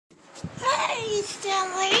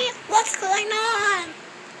Stanley, what's going on?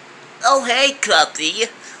 Oh hey, Cuppy.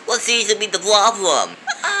 What seems to be the problem?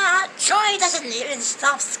 Troy doesn't even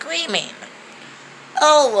stop screaming.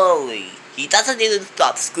 Oh, Lily. He doesn't even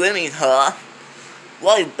stop screaming, huh?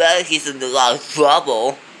 Well, you bet he's in a lot of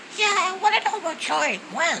trouble. Yeah, I want to know where Troy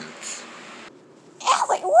went.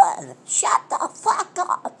 Everyone, shut the fuck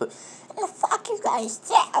up. And fuck you guys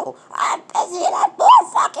too. I'm busy and I'm more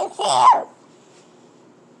fucking here.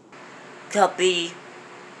 Cuppy,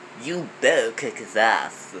 you better kick his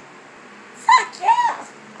ass. Fuck yeah,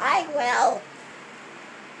 I will.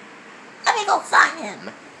 Let me go find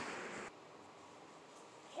him.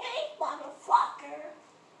 Hey, motherfucker.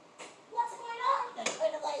 What's going on? The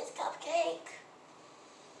little lady's cupcake.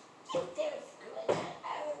 If there's good that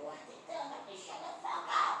I would want to tell him to shut the fuck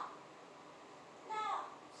up. No,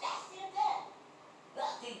 that's you did.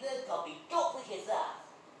 That's he did, Cuppy. Go kick his ass.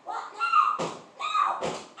 What? No! No! Ow!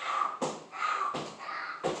 Ow! Ow!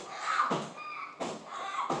 Ow!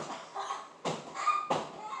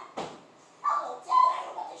 Oh, tell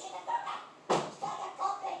everyone to shut the fuck up. Stop that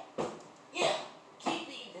cupcake. Yeah, keep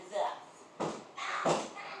eating his ass.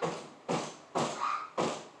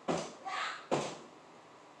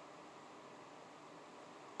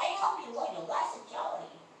 I hope you learned a lesson,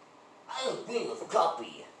 Joey. I agree with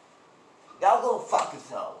Cuppy. Now go fuck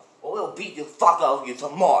yourself, or we'll beat the fuck out of you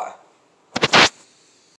some more.